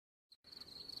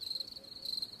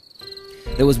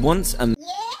There was once a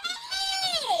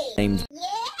named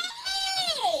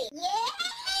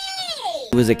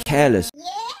he was a careless,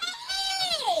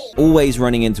 always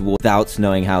running into water without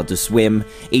knowing how to swim,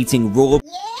 eating raw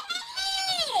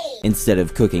instead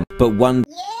of cooking. But one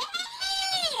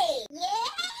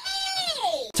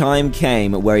time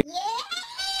came where he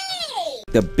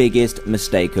the biggest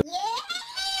mistake of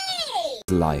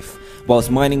his life. Whilst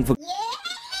mining for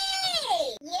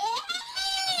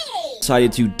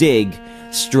decided to dig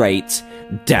straight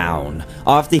down.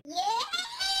 After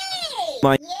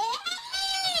my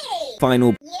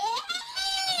final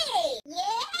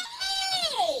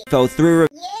fell through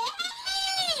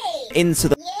into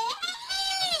the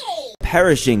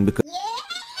perishing because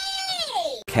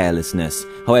of carelessness.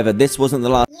 However, this wasn't the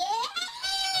last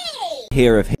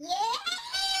hear of him.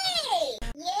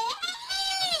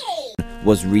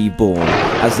 Was reborn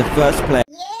as the first player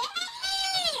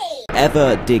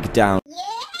ever dig down.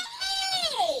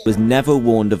 Was never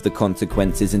warned of the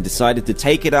consequences and decided to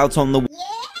take it out on the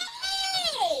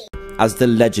as the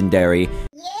legendary.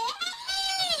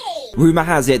 Rumor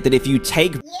has it that if you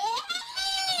take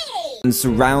and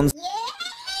surround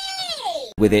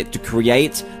with it to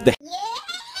create the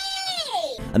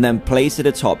and then place it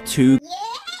atop two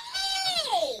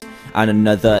and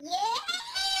another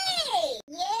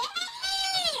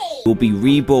will be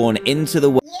reborn into the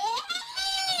world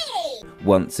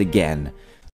once again.